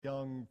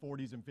young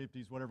 40s and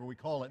 50s, whatever we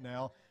call it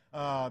now,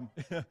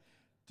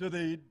 to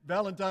the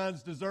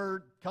Valentine's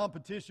dessert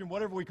competition,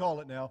 whatever we call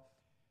it now.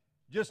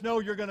 Just know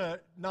you're going to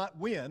not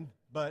win,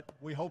 but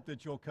we hope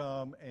that you'll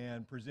come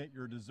and present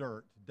your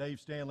dessert. Dave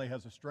Stanley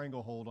has a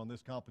stranglehold on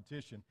this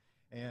competition,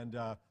 and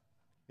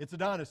it's a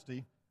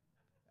dynasty.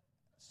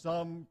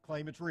 Some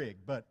claim it's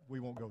rigged, but we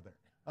won't go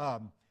there.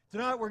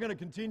 Tonight we're going to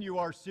continue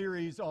our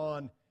series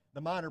on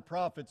the minor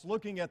prophets,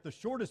 looking at the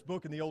shortest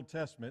book in the Old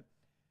Testament,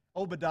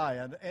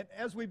 Obadiah. And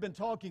as we've been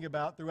talking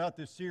about throughout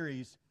this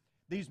series,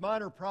 these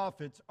minor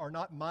prophets are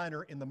not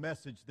minor in the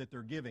message that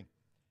they're giving.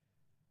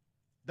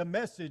 The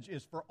message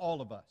is for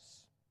all of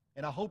us.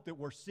 And I hope that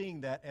we're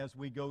seeing that as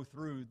we go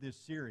through this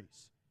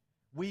series.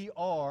 We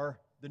are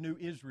the new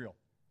Israel.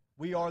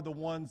 We are the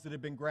ones that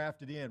have been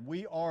grafted in.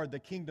 We are the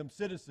kingdom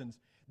citizens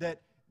that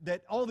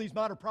all these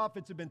minor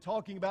prophets have been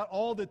talking about,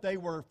 all that they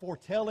were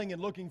foretelling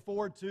and looking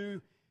forward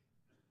to.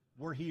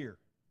 We're here.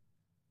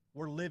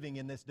 We're living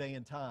in this day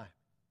and time.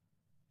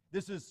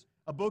 This is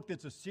a book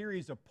that's a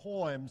series of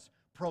poems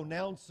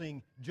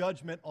pronouncing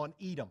judgment on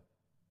Edom,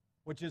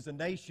 which is a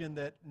nation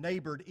that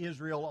neighbored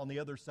Israel on the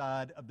other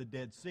side of the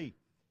Dead Sea.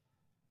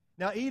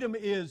 Now, Edom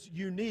is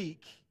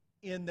unique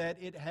in that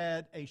it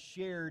had a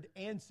shared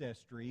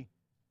ancestry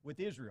with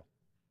Israel.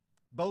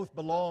 Both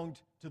belonged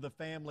to the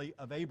family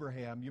of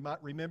Abraham. You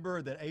might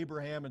remember that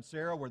Abraham and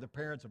Sarah were the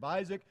parents of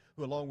Isaac,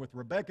 who along with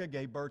Rebekah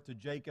gave birth to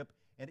Jacob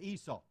and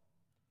Esau.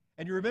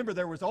 And you remember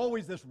there was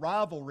always this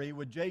rivalry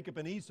with Jacob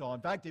and Esau.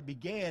 In fact, it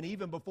began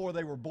even before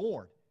they were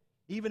born.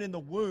 Even in the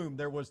womb,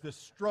 there was this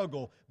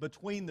struggle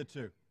between the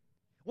two.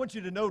 I want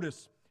you to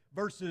notice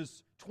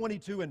verses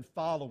 22 and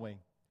following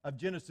of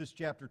Genesis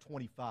chapter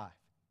 25.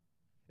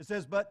 It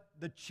says, "But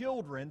the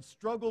children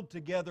struggled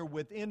together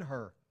within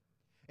her.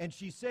 And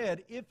she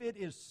said, 'If it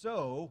is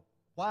so,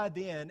 why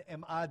then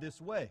am I this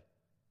way?'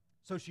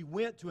 So she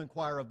went to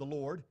inquire of the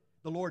Lord.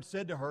 The Lord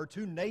said to her,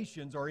 'Two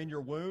nations are in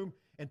your womb,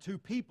 and two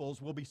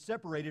peoples will be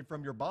separated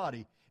from your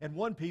body. And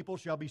one people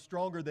shall be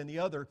stronger than the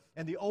other,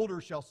 and the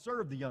older shall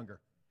serve the younger.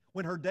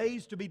 When her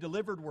days to be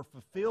delivered were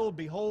fulfilled,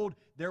 behold,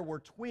 there were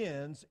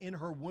twins in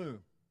her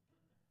womb.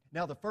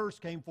 Now the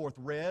first came forth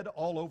red,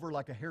 all over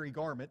like a hairy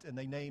garment, and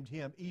they named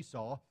him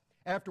Esau.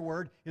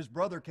 Afterward, his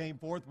brother came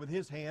forth with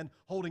his hand,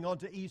 holding on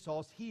to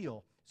Esau's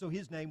heel. So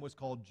his name was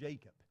called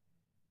Jacob.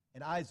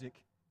 And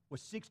Isaac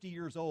was 60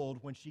 years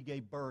old when she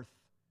gave birth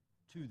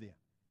to them.'"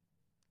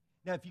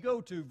 Now, if you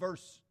go to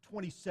verse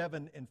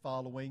 27 and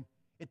following,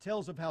 it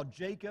tells of how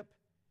Jacob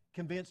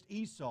convinced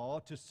Esau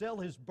to sell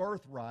his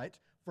birthright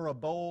for a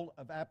bowl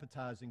of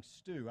appetizing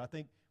stew. I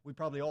think we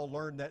probably all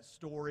learned that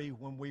story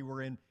when we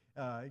were in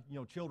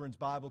children's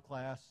Bible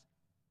class.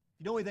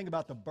 If you know anything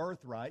about the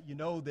birthright, you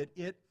know that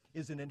it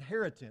is an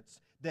inheritance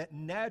that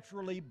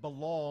naturally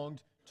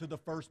belonged to the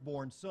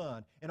firstborn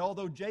son. And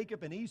although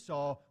Jacob and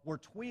Esau were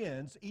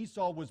twins,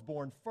 Esau was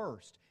born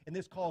first. And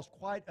this caused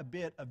quite a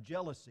bit of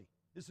jealousy.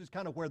 This is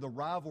kind of where the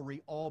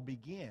rivalry all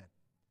began.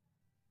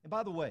 And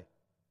by the way,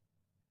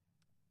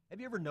 have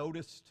you ever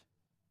noticed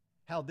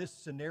how this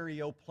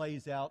scenario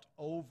plays out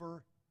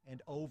over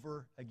and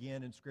over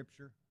again in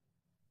Scripture?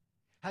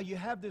 How you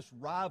have this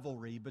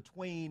rivalry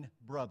between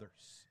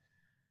brothers,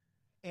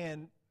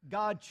 and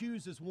God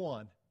chooses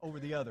one over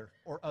the other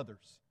or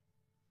others.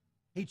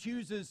 He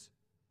chooses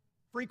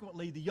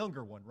frequently the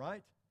younger one,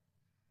 right?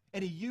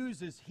 And He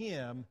uses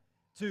him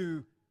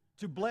to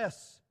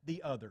bless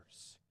the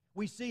others.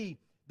 We see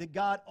that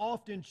God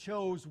often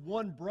chose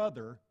one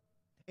brother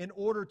in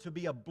order to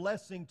be a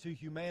blessing to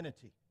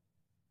humanity.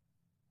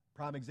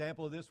 Prime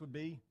example of this would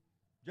be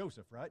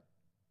Joseph, right?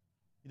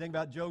 You think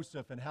about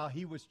Joseph and how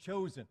he was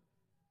chosen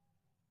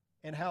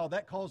and how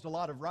that caused a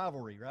lot of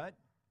rivalry, right?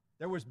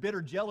 There was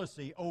bitter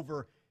jealousy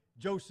over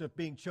Joseph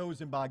being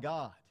chosen by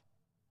God.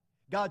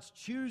 God's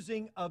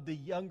choosing of the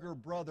younger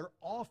brother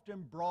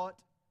often brought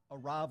a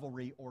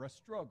rivalry or a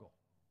struggle.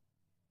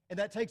 And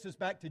that takes us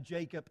back to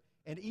Jacob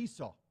and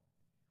Esau.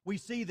 We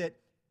see that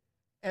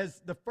as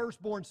the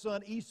firstborn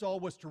son, Esau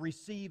was to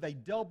receive a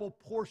double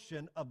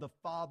portion of the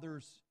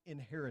father's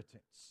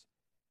inheritance.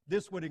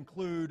 This would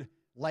include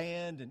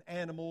land and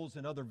animals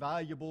and other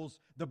valuables.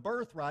 The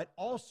birthright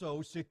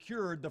also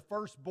secured the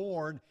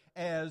firstborn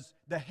as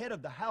the head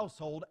of the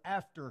household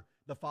after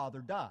the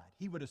father died.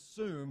 He would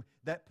assume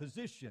that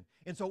position.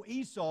 And so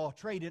Esau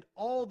traded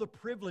all the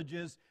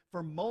privileges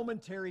for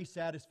momentary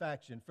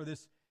satisfaction, for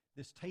this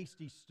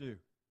tasty stew.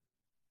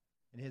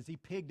 And as he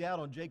pigged out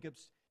on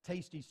Jacob's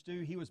tasty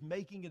stew, he was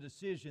making a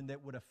decision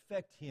that would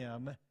affect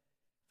him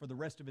for the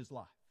rest of his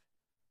life.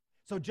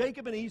 So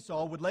Jacob and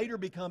Esau would later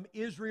become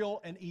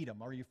Israel and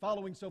Edom. Are you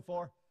following so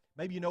far?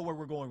 Maybe you know where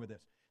we're going with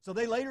this. So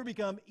they later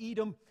become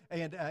Edom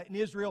and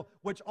Israel,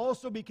 which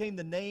also became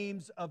the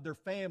names of their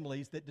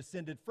families that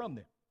descended from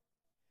them.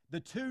 The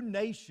two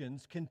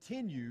nations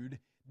continued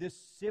this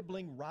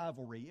sibling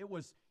rivalry. It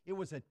was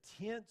a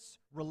tense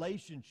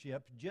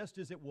relationship, just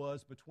as it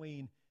was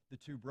between the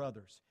two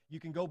brothers. You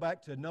can go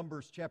back to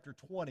Numbers chapter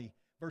 20,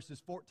 verses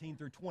 14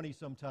 through 20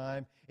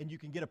 sometime, and you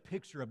can get a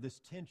picture of this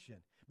tension.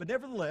 But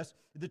nevertheless,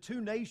 the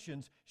two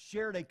nations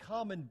shared a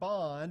common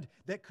bond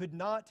that could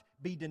not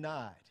be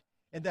denied.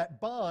 And that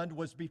bond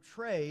was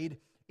betrayed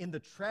in the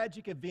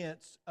tragic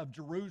events of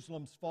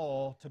Jerusalem's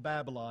fall to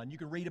Babylon. You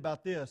can read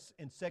about this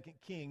in 2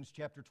 Kings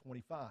chapter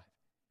 25.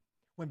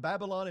 When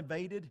Babylon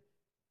invaded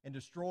and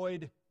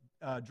destroyed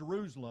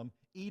Jerusalem,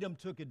 Edom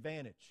took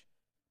advantage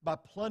by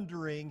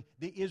plundering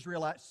the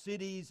Israelite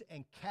cities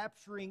and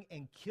capturing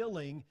and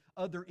killing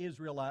other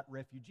Israelite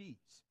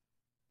refugees.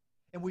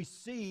 And we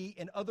see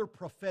in other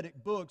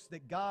prophetic books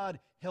that God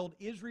held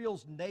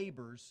Israel's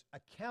neighbors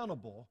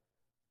accountable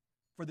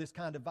for this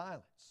kind of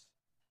violence,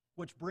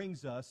 which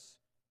brings us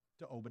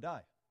to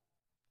Obadiah.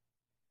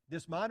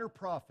 This minor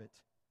prophet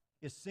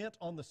is sent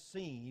on the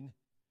scene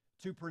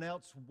to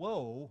pronounce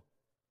woe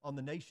on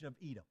the nation of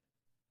Edom.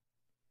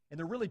 And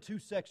there are really two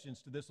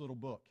sections to this little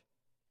book.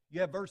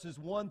 You have verses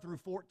 1 through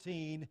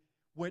 14,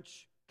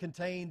 which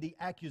contain the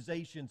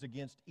accusations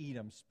against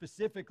Edom,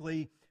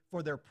 specifically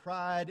for their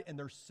pride and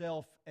their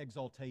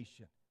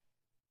self-exaltation.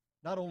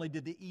 Not only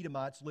did the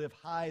Edomites live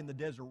high in the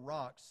desert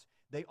rocks,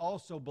 they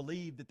also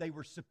believed that they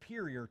were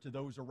superior to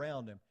those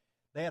around them.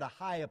 They had a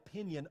high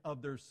opinion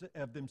of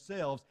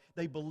themselves.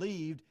 They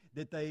believed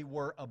that they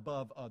were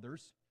above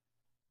others.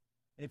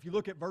 And if you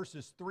look at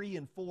verses 3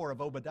 and 4 of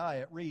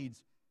Obadiah, it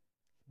reads,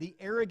 "The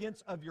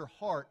arrogance of your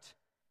heart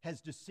has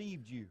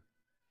deceived you.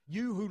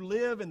 You who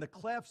live in the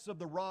clefts of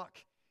the rock,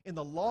 in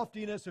the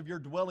loftiness of your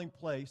dwelling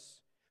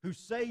place, who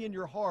say in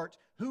your heart,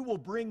 'Who will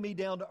bring me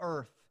down to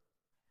earth?'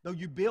 Though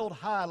you build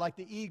high like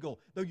the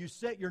eagle, though you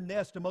set your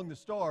nest among the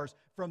stars,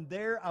 from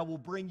there I will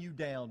bring you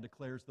down,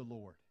 declares the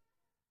Lord."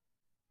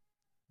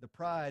 The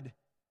pride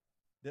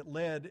that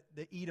led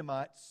the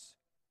Edomites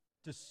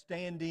to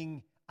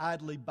standing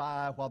idly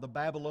by while the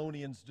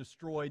Babylonians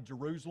destroyed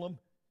Jerusalem,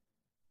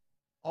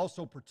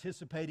 also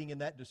participating in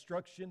that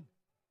destruction,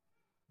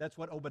 that's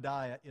what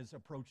Obadiah is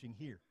approaching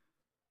here.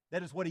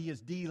 That is what he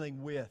is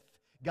dealing with.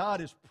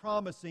 God is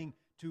promising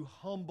to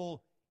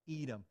humble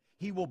Edom.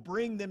 He will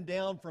bring them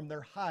down from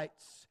their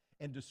heights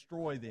and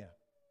destroy them.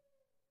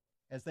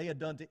 As they had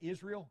done to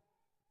Israel,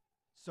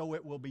 so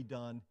it will be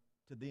done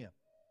to them.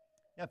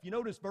 Now, if you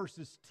notice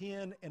verses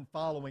 10 and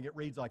following, it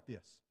reads like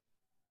this.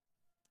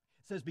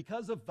 It says,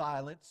 "Because of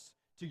violence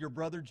to your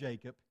brother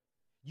Jacob,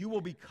 you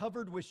will be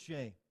covered with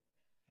shame,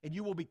 and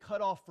you will be cut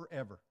off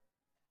forever.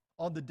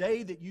 On the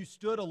day that you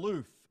stood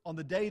aloof, on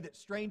the day that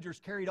strangers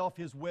carried off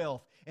his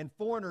wealth, and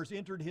foreigners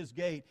entered his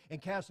gate and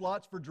cast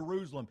lots for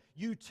Jerusalem,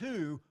 you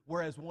too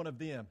were as one of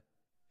them.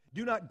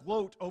 Do not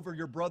gloat over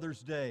your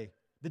brother's day,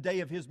 the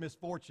day of his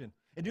misfortune,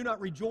 and do not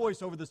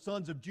rejoice over the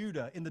sons of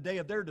Judah in the day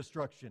of their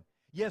destruction.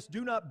 Yes,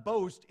 do not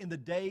boast in the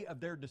day of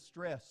their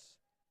distress.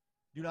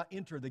 Do not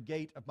enter the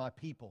gate of my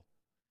people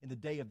in the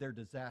day of their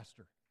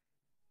disaster.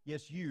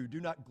 Yes, you,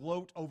 do not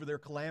gloat over their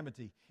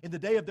calamity in the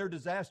day of their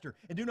disaster,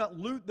 and do not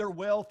loot their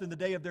wealth in the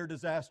day of their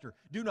disaster.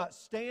 Do not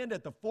stand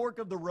at the fork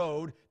of the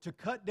road to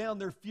cut down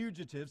their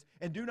fugitives,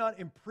 and do not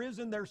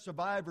imprison their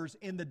survivors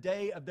in the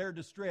day of their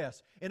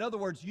distress." In other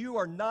words, you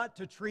are not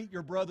to treat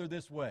your brother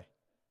this way.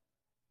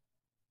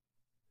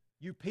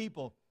 You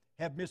people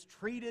have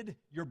mistreated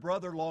your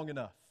brother long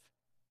enough,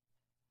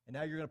 and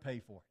now you're going to pay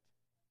for it.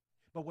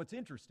 But what's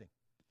interesting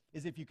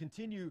is if you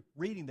continue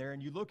reading there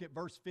and you look at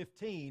verse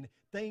 15,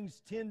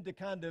 things tend to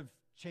kind of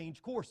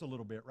change course a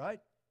little bit,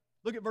 right?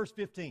 Look at verse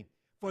 15.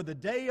 "For the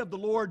day of the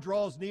Lord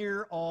draws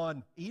near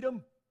on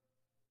Edom."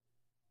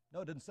 No,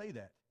 it doesn't say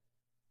that.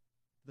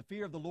 "The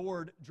fear of the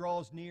Lord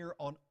draws near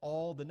on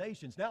all the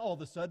nations." Now all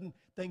of a sudden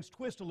things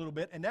twist a little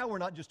bit, and now we're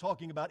not just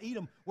talking about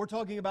Edom, we're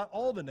talking about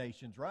all the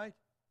nations, right?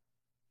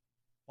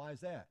 Why is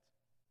that?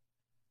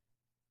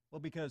 Well,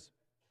 because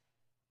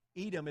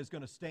Edom is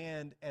going to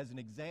stand as an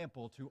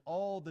example to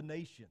all the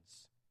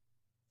nations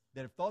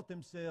that have thought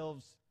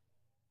themselves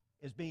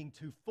as being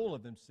too full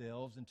of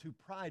themselves and too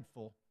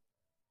prideful.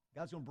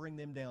 God's going to bring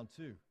them down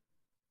too.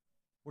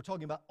 We're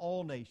talking about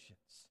all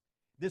nations.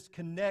 This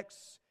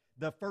connects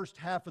the first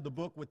half of the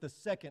book with the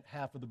second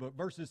half of the book.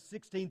 Verses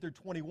 16 through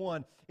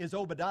 21 is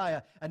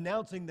Obadiah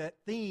announcing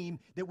that theme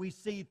that we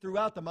see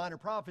throughout the minor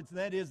prophets, and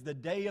that is the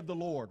day of the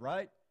Lord,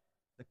 right?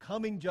 The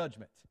coming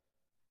judgment.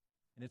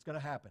 And it's going to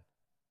happen.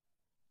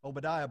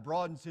 Obadiah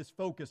broadens his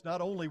focus. Not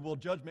only will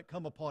judgment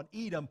come upon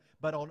Edom,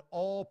 but on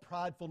all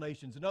prideful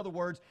nations. In other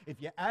words, if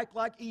you act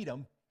like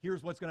Edom,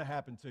 here's what's going to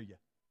happen to you.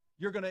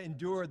 You're going to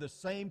endure the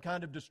same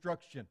kind of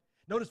destruction.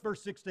 Notice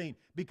verse 16.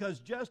 "Because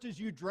just as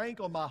you drank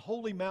on my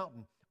holy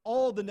mountain,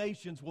 all the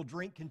nations will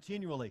drink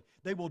continually.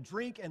 They will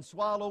drink and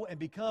swallow and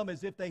become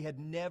as if they had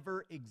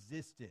never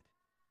existed."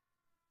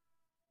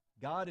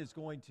 God is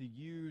going to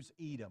use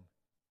Edom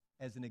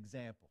as an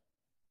example.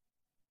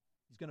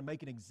 He's going to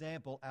make an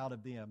example out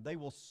of them. They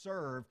will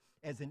serve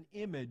as an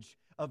image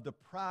of the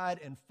pride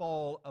and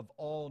fall of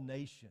all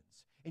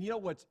nations. And you know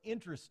what's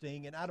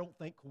interesting, and I don't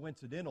think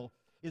coincidental,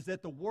 is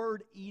that the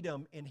word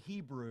Edom in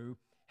Hebrew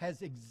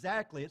has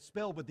exactly, it's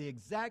spelled with the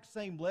exact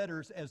same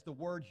letters as the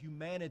word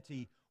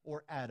humanity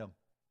or Adam.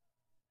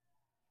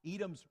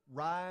 Edom's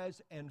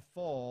rise and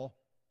fall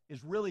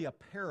is really a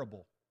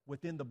parable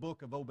within the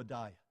book of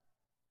Obadiah.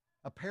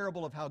 a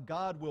parable of how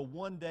God will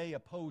one day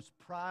oppose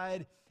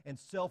pride and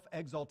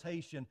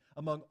self-exaltation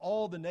among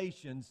all the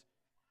nations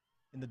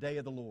in the day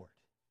of the Lord.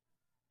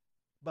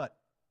 But,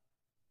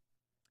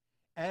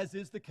 as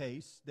is the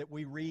case that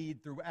we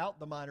read throughout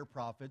the minor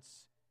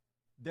prophets,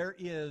 there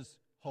is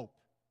hope,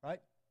 right?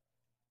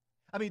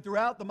 I mean,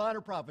 throughout the minor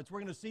prophets,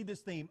 we're going to see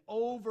this theme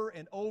over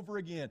and over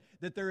again,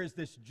 that there is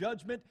this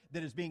judgment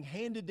that is being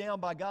handed down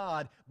by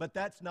God, but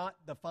that's not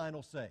the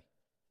final say.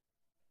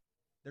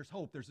 There's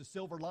hope. There's a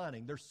silver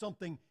lining. There's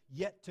something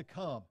yet to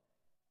come.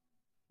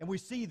 And we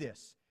see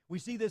this. We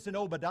see this in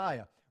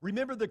Obadiah.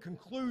 Remember the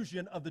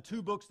conclusion of the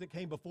two books that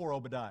came before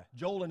Obadiah,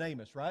 Joel and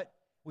Amos, right?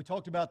 We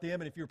talked about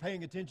them, and if you're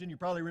paying attention, you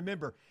probably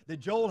remember that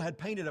Joel had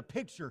painted a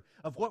picture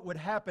of what would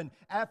happen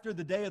after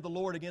the day of the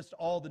Lord against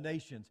all the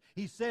nations.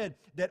 He said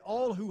that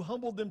all who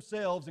humbled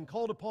themselves and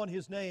called upon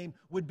His name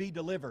would be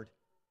delivered.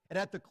 And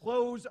at the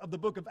close of the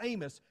book of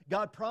Amos,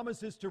 God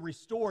promises to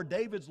restore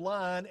David's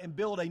line and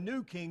build a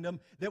new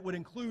kingdom that would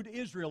include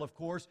Israel, of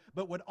course,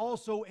 but would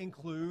also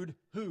include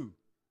who?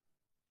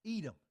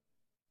 Edom.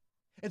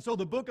 And so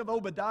the book of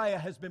Obadiah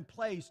has been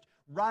placed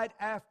right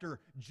after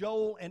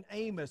Joel and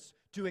Amos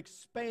to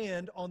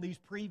expand on these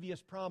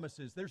previous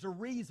promises. There's a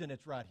reason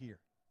it's right here.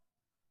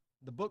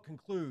 The book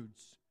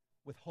concludes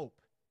with hope.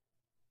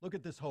 Look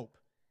at this hope,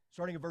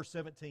 starting in verse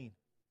 17.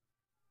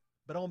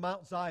 But on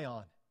Mount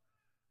Zion,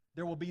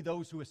 there will be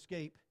those who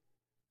escape,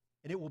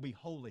 and it will be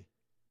holy.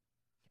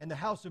 And the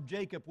house of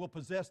Jacob will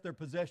possess their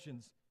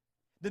possessions.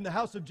 Then the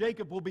house of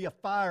Jacob will be a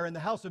fire, and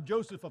the house of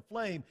Joseph a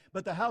flame,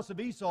 but the house of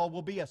Esau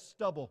will be a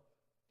stubble.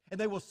 And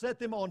they will set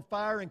them on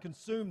fire and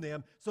consume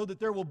them, so that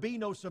there will be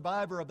no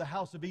survivor of the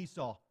house of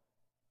Esau.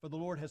 For the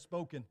Lord has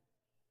spoken.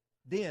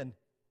 Then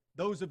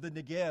those of the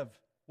Negev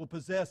will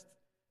possess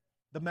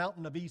the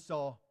mountain of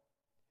Esau,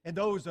 and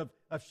those of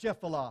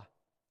Shephelah,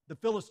 the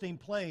Philistine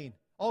plain,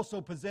 also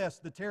possess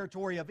the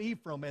territory of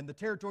Ephraim and the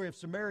territory of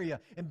Samaria,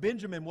 and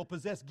Benjamin will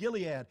possess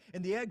Gilead,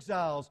 and the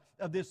exiles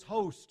of this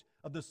host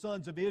of the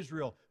sons of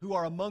Israel who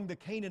are among the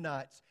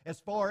Canaanites as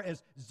far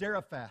as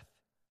Zarephath,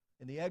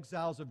 and the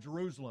exiles of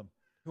Jerusalem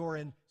who are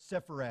in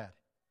Sepharad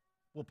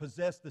will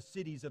possess the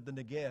cities of the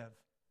Negev.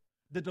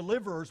 The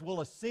deliverers will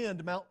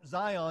ascend Mount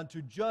Zion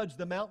to judge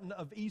the mountain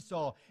of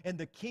Esau, and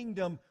the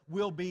kingdom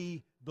will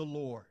be the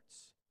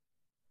Lord's.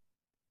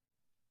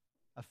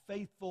 A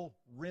faithful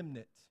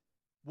remnant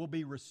will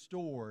be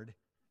restored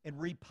and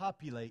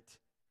repopulate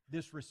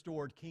this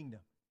restored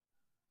kingdom.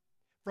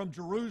 From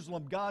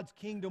Jerusalem, God's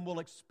kingdom will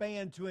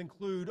expand to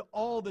include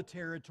all the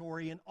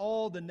territory and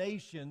all the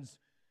nations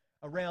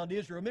around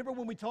Israel. Remember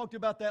when we talked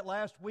about that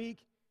last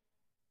week?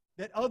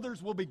 That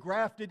others will be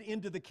grafted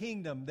into the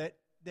kingdom, that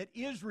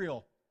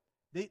Israel,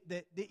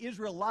 the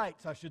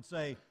Israelites, I should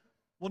say,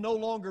 will no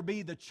longer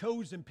be the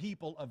chosen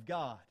people of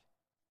God.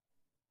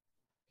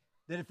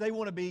 That if they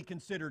want to be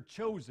considered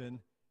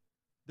chosen,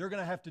 they're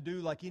going to have to do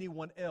like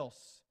anyone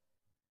else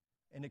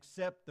and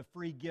accept the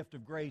free gift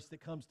of grace that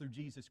comes through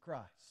Jesus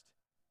Christ.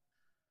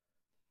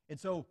 And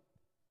so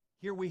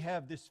here we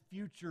have this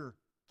future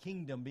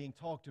kingdom being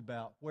talked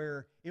about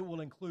where it will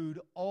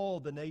include all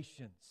the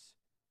nations.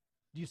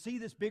 Do you see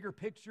this bigger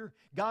picture?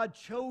 God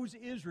chose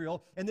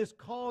Israel, and this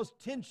caused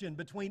tension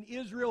between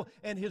Israel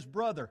and his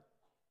brother.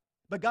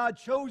 But God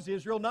chose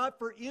Israel not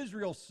for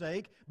Israel's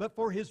sake, but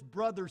for his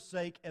brother's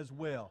sake as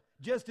well,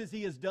 just as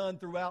he has done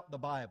throughout the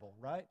Bible,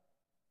 right?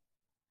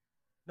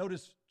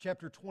 Notice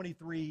chapter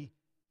 23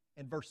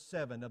 and verse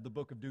 7 of the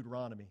book of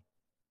Deuteronomy.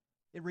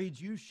 It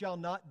reads, "You shall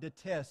not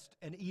detest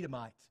an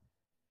Edomite,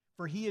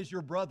 for he is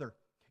your brother.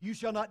 You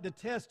shall not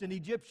detest an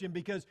Egyptian,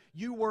 because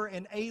you were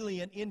an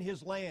alien in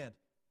his land."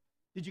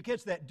 Did you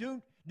catch that?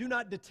 Do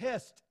not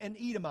detest an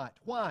Edomite.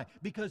 Why?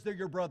 Because they're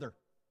your brother.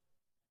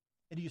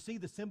 And do you see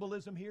the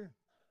symbolism here?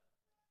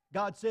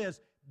 God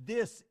says,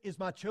 this is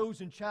my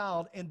chosen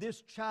child, and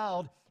this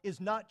child is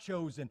not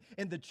chosen.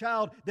 And the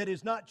child that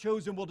is not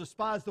chosen will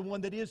despise the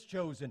one that is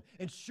chosen.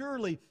 And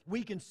surely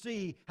we can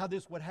see how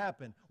this would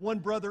happen. One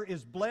brother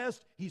is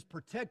blessed, he's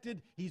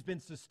protected, he's been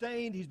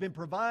sustained, he's been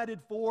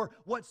provided for.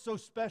 What's so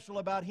special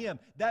about him?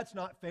 That's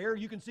not fair.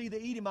 You can see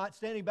the Edomite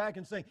standing back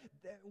and saying,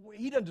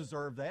 he doesn't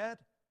deserve that.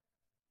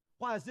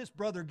 Why is this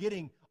brother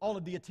getting all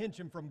of the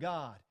attention from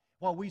God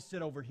while we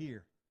sit over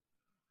here?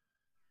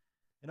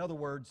 In other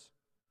words,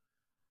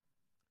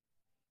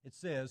 it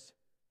says,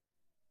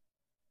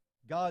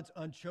 God's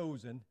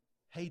unchosen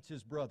hates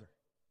his brother.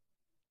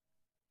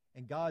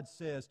 And God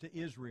says to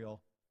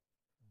Israel,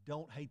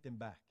 don't hate them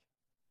back.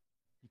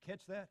 You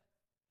catch that?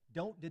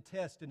 Don't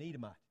detest an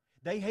Edomite.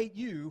 They hate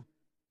you,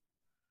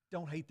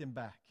 don't hate them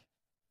back.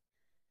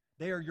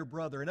 They are your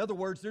brother. In other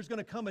words, there's going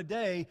to come a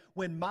day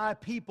when my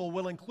people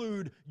will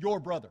include your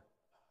brother.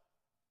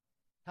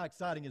 How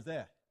exciting is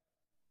that?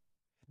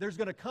 There's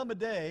going to come a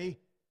day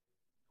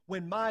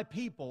when my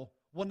people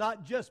will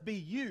not just be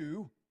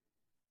you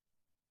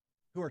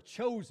who are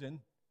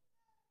chosen,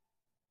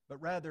 but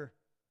rather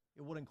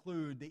it will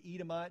include the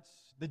Edomites,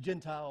 the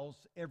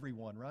Gentiles,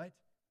 everyone, right?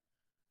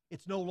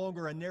 It's no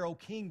longer a narrow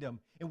kingdom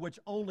in which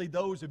only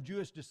those of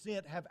Jewish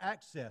descent have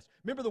access.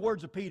 Remember the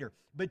words of Peter,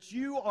 but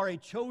you are a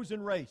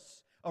chosen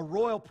race, a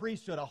royal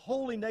priesthood, a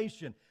holy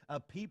nation, a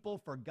people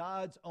for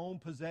God's own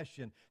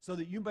possession, so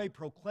that you may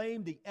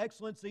proclaim the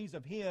excellencies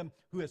of Him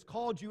who has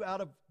called you out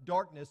of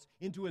darkness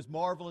into His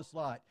marvelous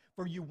light.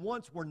 For you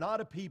once were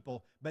not a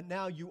people, but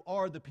now you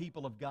are the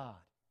people of God.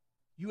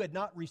 You had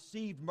not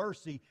received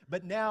mercy,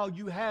 but now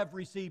you have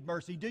received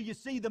mercy. Do you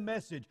see the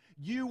message?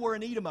 You were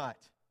an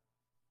Edomite.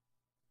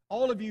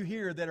 All of you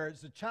here that are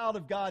as a child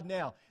of God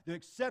now, that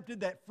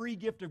accepted that free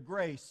gift of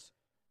grace,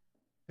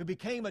 who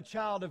became a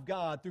child of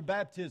God through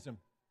baptism,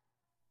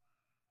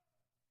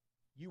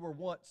 you were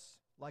once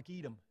like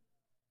Edom.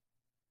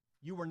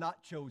 You were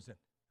not chosen,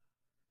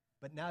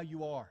 but now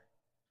you are.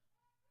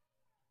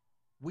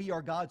 We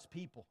are God's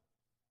people.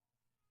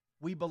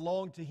 We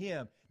belong to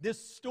Him. This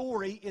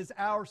story is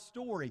our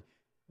story.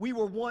 We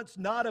were once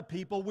not a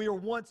people. We were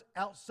once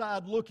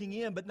outside looking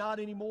in, but not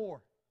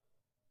anymore.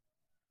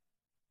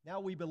 Now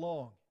we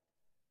belong.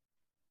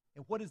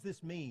 And what does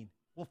this mean?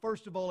 Well,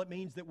 first of all, it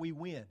means that we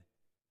win.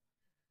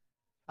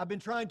 I've been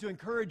trying to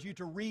encourage you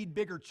to read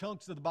bigger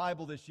chunks of the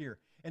Bible this year.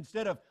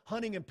 Instead of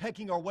hunting and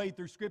pecking our way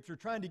through Scripture,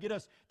 trying to get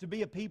us to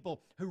be a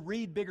people who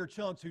read bigger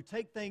chunks, who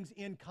take things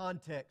in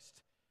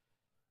context.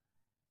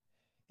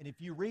 And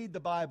if you read the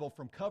Bible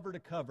from cover to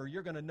cover,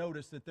 you're going to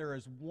notice that there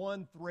is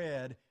one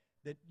thread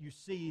that you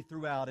see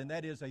throughout, and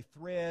that is a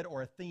thread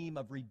or a theme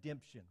of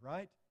redemption,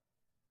 right?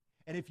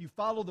 And if you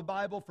follow the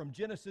Bible from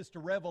Genesis to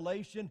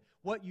Revelation,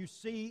 what you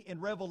see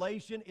in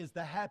Revelation is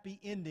the happy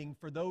ending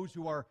for those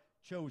who are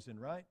chosen,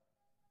 right?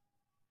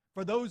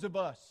 For those of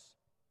us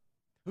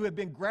who have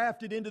been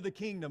grafted into the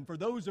kingdom, for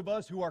those of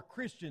us who are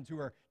Christians, who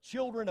are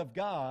children of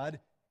God,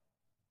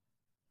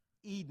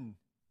 Eden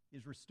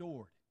is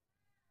restored.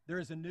 There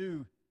is a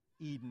new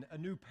Eden, a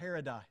new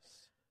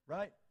paradise,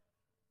 right?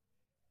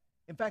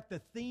 In fact,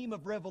 the theme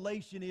of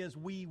Revelation is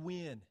we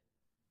win.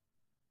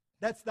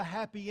 That's the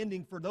happy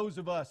ending for those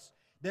of us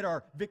that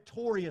are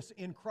victorious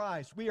in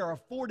Christ. We are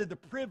afforded the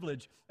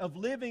privilege of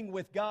living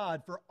with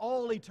God for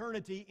all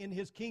eternity in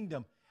His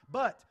kingdom.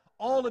 But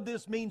all of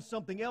this means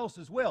something else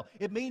as well.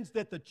 It means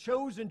that the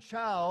chosen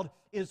child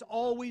is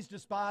always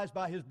despised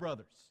by his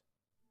brothers.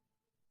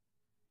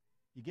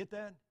 You get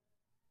that?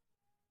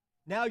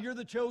 Now you're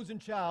the chosen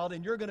child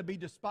and you're going to be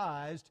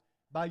despised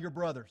by your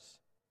brothers.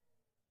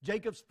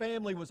 Jacob's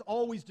family was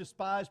always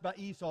despised by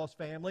Esau's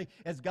family.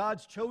 As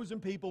God's chosen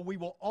people, we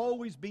will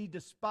always be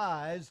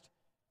despised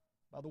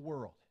by the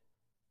world.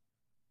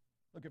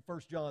 Look at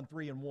 1 John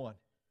 3:1.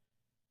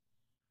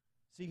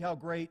 See how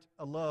great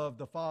a love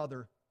the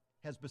Father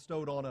has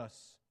bestowed on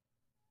us,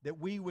 that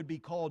we would be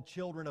called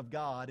children of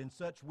God, and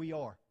such we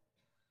are.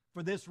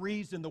 For this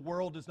reason the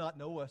world does not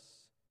know us,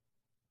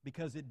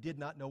 because it did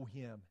not know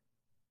Him.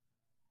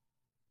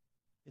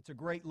 It's a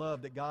great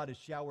love that God has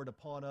showered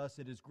upon us.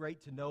 It is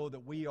great to know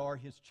that we are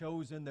His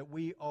chosen, that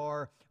we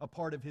are a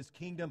part of His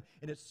kingdom,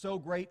 and it's so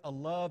great a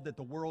love that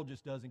the world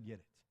just doesn't get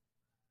it.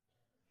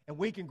 And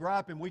we can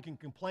gripe and we can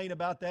complain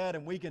about that,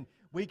 and we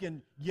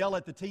can yell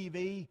at the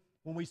TV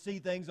when we see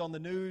things on the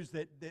news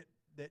that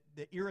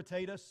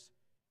irritate us.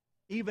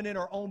 Even in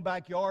our own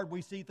backyard,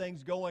 we see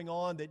things going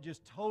on that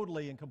just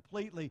totally and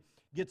completely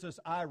gets us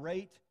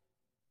irate.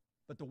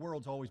 But the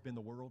world's always been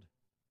the world.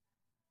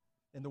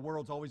 And the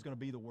world's always going to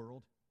be the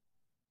world.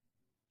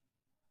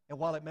 And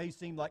while it may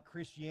seem like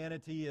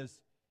Christianity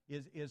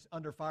is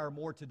under fire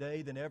more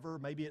today than ever,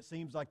 maybe it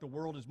seems like the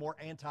world is more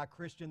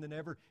anti-Christian than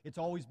ever, it's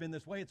always been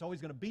this way. It's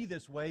always going to be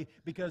this way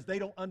because they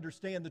don't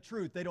understand the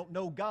truth. They don't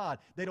know God.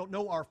 They don't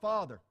know our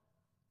Father.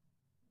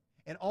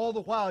 And all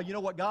the while, you know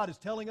what God is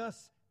telling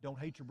us? Don't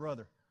hate your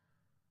brother.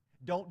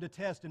 Don't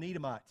detest an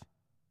Edomite.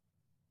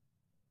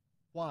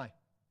 Why?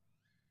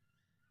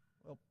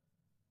 Well,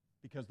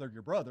 because they're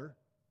your brother,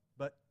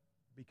 but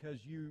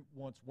because you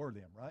once were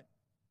them, right?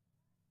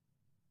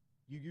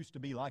 You used to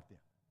be like them.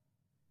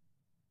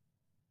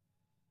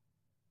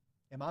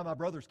 Am I my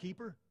brother's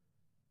keeper?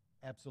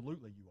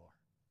 Absolutely you are,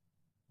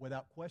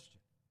 without question.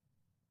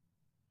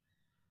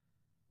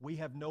 We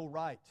have no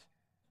right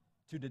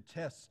to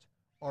detest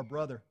our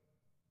brother.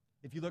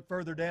 If you look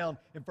further down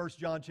in 1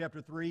 John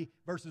chapter 3,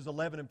 verses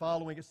 11 and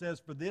following, it says,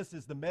 "For this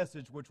is the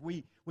message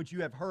which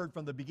you have heard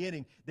from the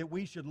beginning, that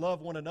we should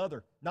love one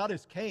another, not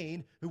as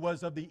Cain, who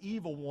was of the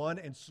evil one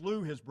and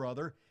slew his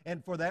brother,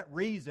 and for that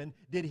reason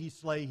did he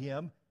slay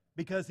him,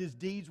 because his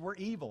deeds were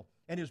evil,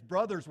 and his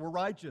brothers were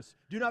righteous.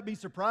 Do not be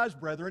surprised,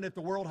 brethren, if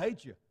the world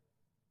hates you."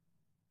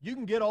 You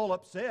can get all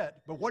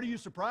upset, but what are you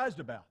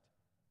surprised about?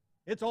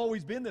 It's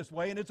always been this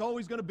way, and it's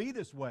always going to be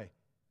this way.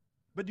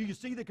 But do you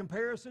see the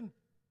comparison?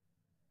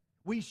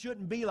 We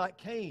shouldn't be like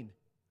Cain.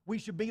 We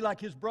should be like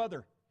his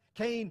brother.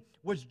 Cain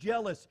was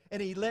jealous, and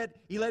he let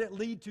it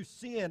lead to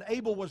sin.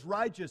 Abel was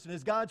righteous, and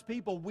as God's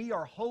people, we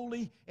are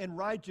holy and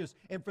righteous.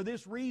 And for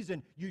this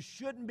reason, you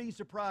shouldn't be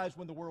surprised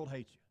when the world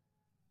hates you.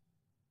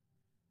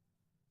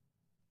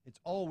 It's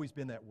always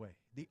been that way.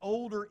 The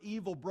older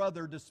evil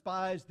brother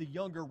despised the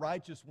younger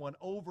righteous one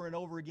over and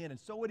over again. And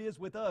so it is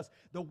with us.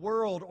 The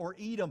world, or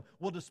Edom,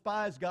 will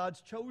despise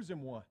God's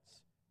chosen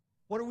ones.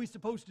 What are we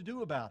supposed to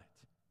do about it?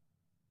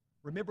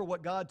 Remember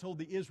what God told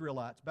the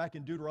Israelites back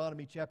in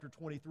Deuteronomy chapter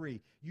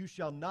 23. You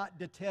shall not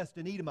detest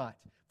an Edomite,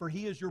 for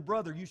he is your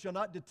brother. You shall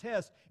not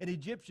detest an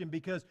Egyptian,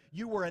 because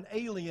you were an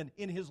alien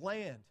in his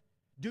land.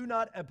 Do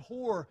not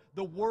abhor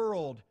the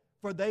world,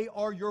 for they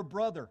are your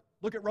brother.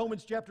 Look at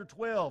Romans chapter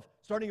 12,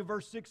 starting at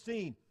verse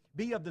 16.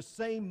 Be of the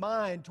same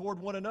mind toward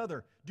one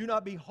another. Do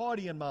not be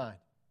haughty in mind.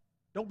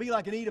 Don't be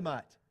like an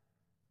Edomite.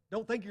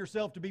 Don't think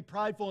yourself to be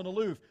prideful and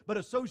aloof, but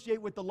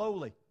associate with the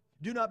lowly.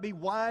 Do not be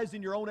wise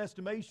in your own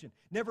estimation.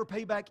 Never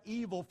pay back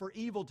evil for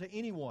evil to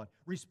anyone.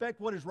 Respect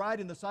what is right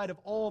in the sight of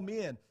all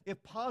men.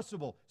 If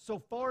possible, so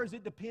far as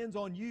it depends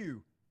on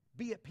you,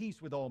 be at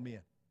peace with all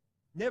men.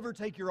 Never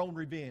take your own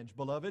revenge,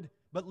 beloved,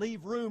 but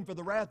leave room for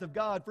the wrath of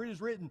God. For it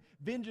is written,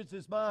 vengeance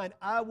is mine,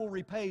 I will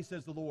repay,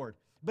 says the Lord.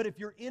 But if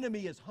your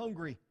enemy is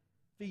hungry,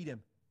 feed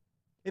him.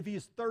 If he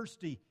is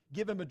thirsty,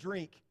 give him a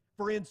drink.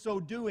 For in so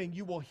doing,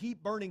 you will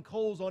heap burning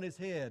coals on his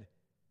head.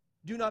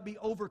 Do not be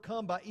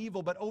overcome by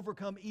evil, but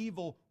overcome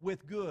evil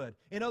with good.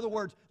 In other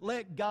words,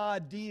 let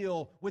God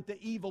deal with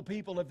the evil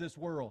people of this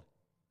world.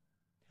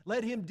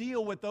 Let Him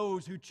deal with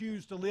those who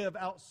choose to live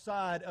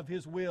outside of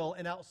His will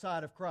and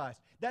outside of Christ.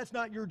 That's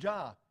not your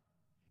job.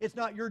 It's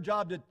not your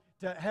job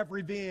to have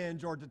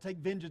revenge or to take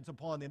vengeance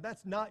upon them.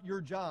 That's not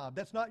your job.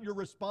 That's not your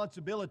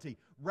responsibility.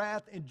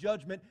 Wrath and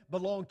judgment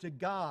belong to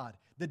God.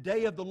 The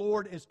day of the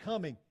Lord is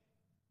coming,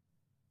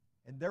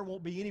 and there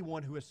won't be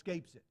anyone who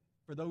escapes it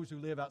for those who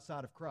live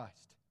outside of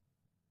Christ.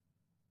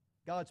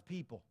 God's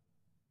people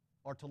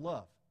are to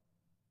love,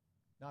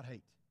 not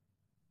hate.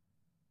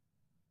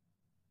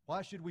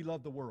 Why should we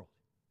love the world?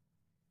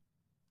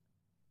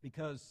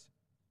 Because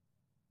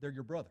they're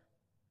your brother.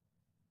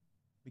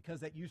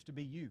 Because that used to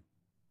be you.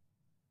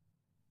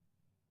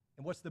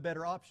 And what's the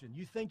better option?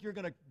 You think you're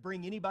going to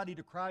bring anybody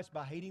to Christ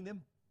by hating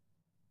them?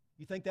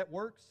 You think that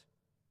works?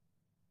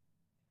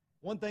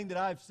 One thing that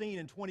I've seen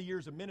in 20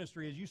 years of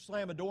ministry is you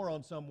slam a door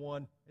on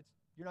someone,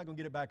 you're not going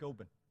to get it back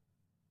open.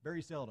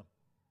 Very seldom.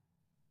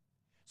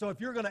 So if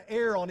you're going to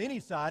err on any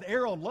side,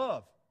 err on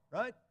love,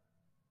 right?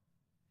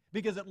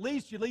 Because at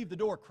least you leave the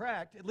door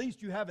cracked. At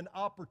least you have an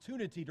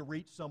opportunity to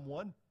reach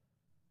someone.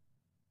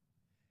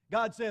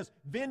 God says,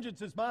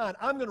 vengeance is mine.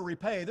 I'm going to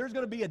repay. There's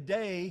going to be a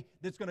day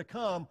that's going to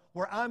come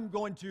where I'm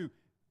going to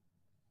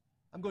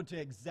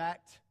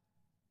exact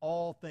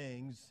all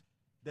things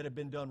that have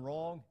been done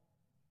wrong.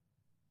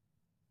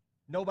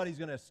 Nobody's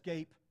going to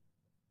escape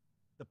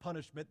the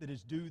punishment that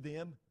is due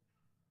them.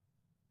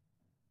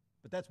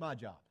 But that's my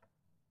job.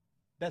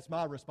 That's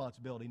my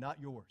responsibility,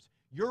 not yours.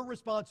 Your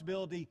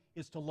responsibility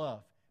is to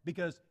love,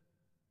 because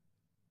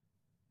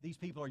these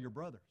people are your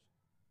brothers.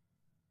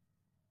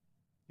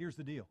 Here's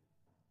the deal.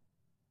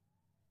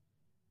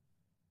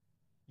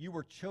 You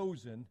were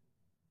chosen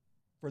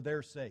for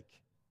their sake,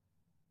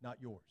 not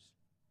yours.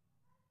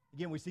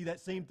 Again, we see that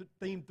same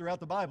theme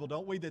throughout the Bible,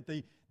 don't we?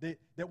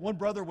 That one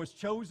brother was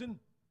chosen.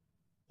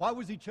 Why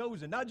was he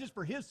chosen? Not just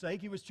for his sake.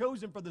 He was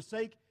chosen for the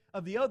sake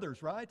of the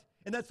others, right?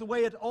 And that's the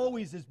way it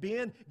always has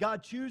been.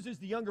 God chooses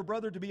the younger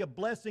brother to be a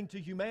blessing to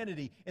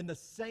humanity. And the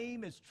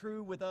same is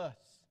true with us.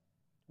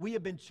 We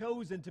have been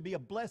chosen to be a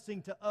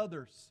blessing to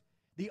others.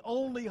 The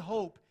only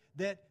hope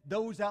that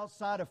those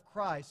outside of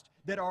Christ,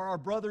 that are our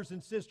brothers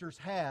and sisters,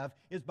 have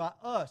is by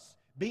us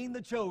being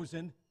the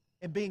chosen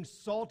and being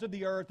salt of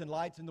the earth and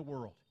lights in the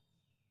world.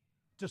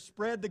 To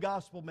spread the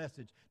gospel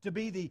message, to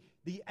be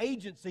the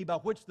agency by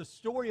which the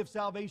story of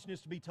salvation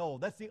is to be told.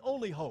 That's the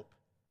only hope.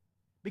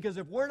 Because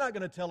if we're not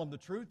going to tell them the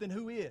truth, then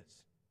who is?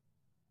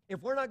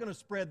 If we're not going to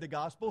spread the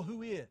gospel,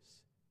 who is?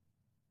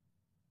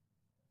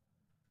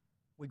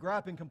 We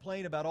gripe and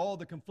complain about all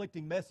the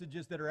conflicting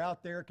messages that are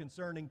out there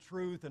concerning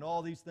truth and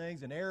all these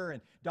things, and error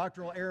and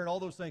doctrinal error and all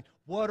those things.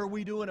 What are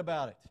we doing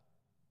about it?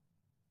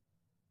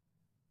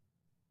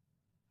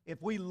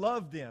 If we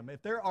love them,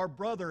 if they're our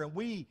brother, and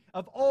we,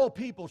 of all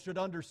people, should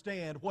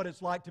understand what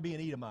it's like to be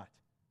an Edomite.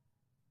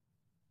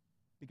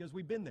 Because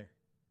we've been there.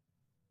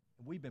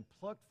 And we've been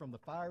plucked from the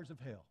fires of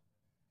hell.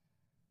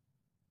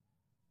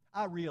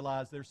 I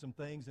realize there's some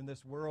things in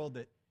this world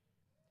that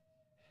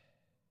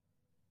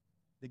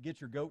get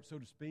your goat, so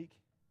to speak.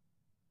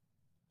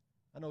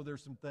 I know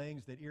there's some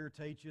things that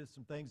irritate you,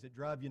 some things that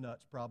drive you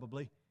nuts,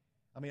 probably.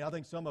 I mean, I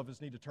think some of us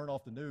need to turn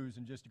off the news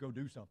and just go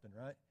do something,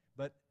 right?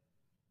 But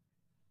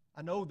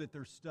I know that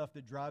there's stuff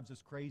that drives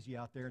us crazy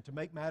out there. And to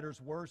make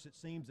matters worse, it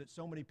seems that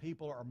so many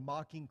people are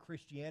mocking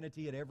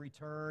Christianity at every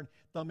turn,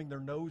 thumbing their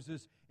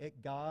noses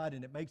at God,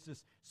 and it makes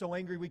us so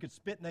angry we could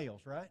spit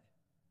nails, right?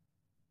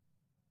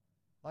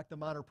 Like the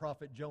minor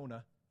prophet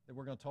Jonah that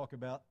we're going to talk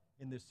about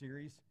in this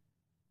series.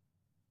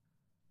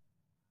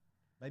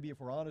 Maybe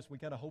if we're honest, we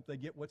kind of hope they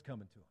get what's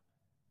coming to them.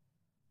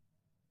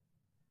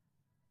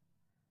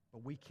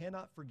 But we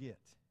cannot forget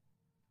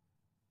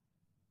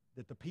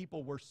that the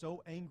people we're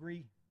so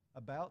angry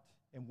about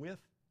and with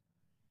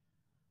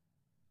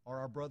are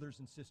our brothers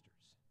and sisters.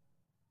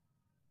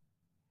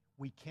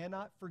 we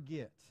cannot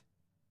forget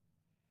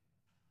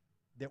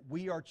that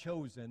we are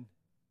chosen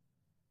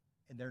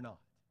and they're not.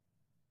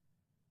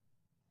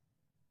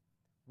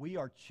 We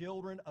are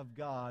children of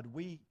God.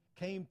 We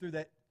came through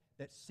that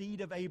seed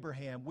of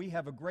Abraham. We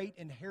have a great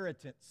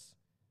inheritance.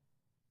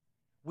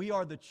 We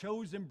are the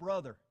chosen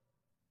brother.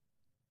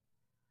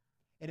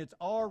 And it's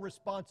our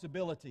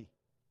responsibility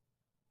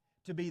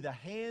to be the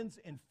hands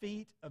and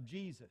feet of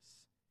Jesus,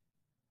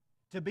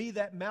 to be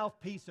that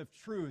mouthpiece of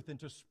truth and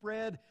to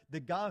spread the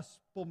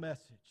gospel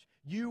message.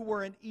 You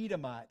were an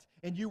Edomite,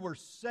 and you were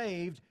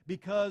saved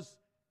because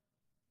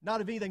not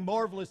of anything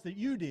marvelous that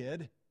you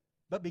did,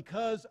 but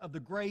because of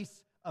the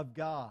grace of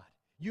God.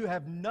 You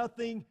have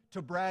nothing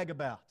to brag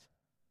about.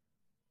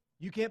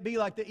 You can't be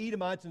like the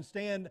Edomites and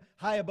stand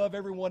high above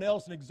everyone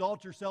else and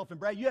exalt yourself and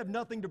brag. You have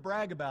nothing to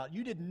brag about.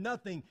 You did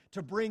nothing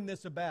to bring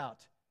this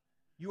about.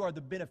 You are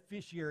the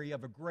beneficiary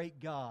of a great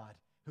God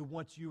who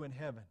wants you in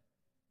heaven.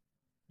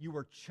 You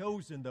were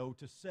chosen, though,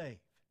 to save.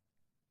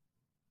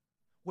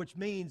 Which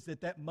means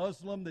that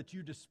Muslim that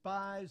you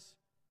despise,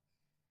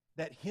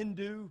 that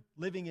Hindu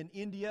living in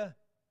India,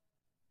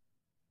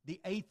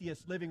 the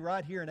atheist living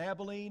right here in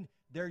Abilene,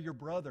 they're your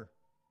brother.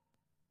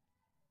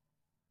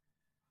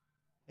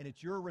 And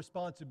it's your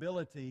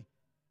responsibility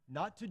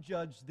not to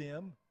judge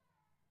them,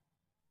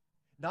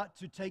 not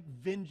to take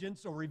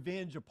vengeance or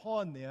revenge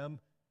upon them,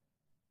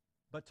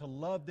 but to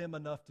love them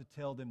enough to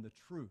tell them the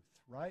truth,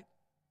 right?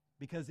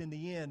 Because in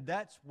the end,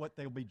 that's what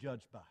they'll be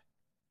judged by.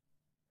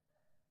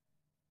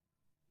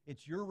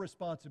 It's your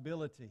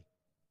responsibility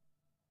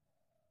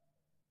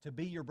to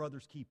be your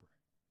brother's keeper.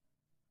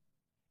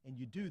 And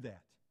you do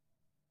that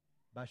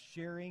by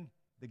sharing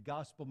the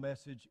gospel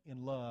message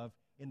in love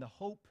in the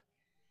hope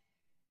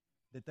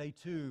that they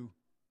too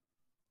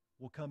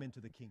will come into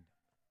the kingdom.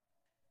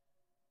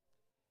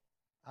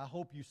 I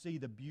hope you see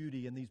the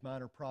beauty in these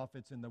minor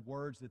prophets and the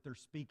words that they're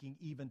speaking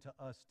even to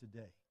us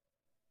today.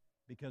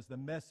 Because the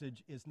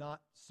message is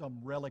not some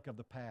relic of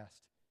the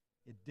past.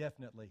 It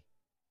definitely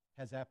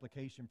has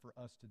application for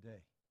us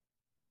today.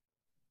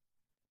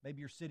 Maybe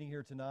you're sitting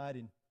here tonight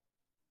and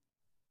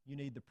you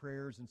need the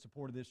prayers and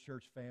support of this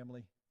church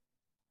family.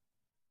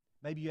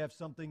 Maybe you have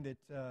something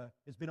that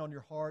has been on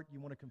your heart, you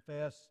want to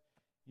confess,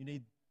 you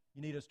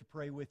need us to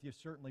pray with you.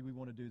 Certainly we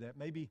want to do that.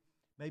 Maybe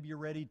you're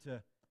ready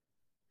to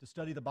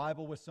study the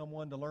Bible with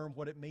someone, to learn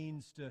what it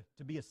means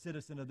to be a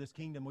citizen of this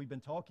kingdom we've been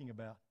talking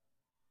about.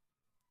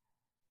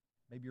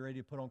 Maybe you're ready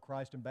to put on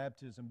Christ in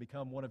baptism,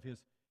 become one of His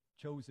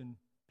chosen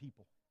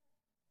people.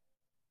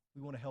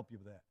 We want to help you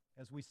with that.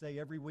 As we say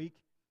every week,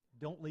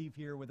 don't leave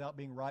here without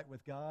being right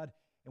with God.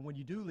 And when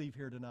you do leave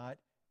here tonight,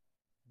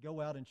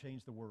 go out and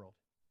change the world.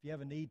 If you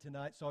have a need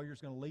tonight,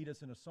 Sawyer's going to lead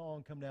us in a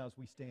song. Come now as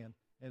we stand,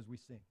 as we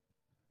sing.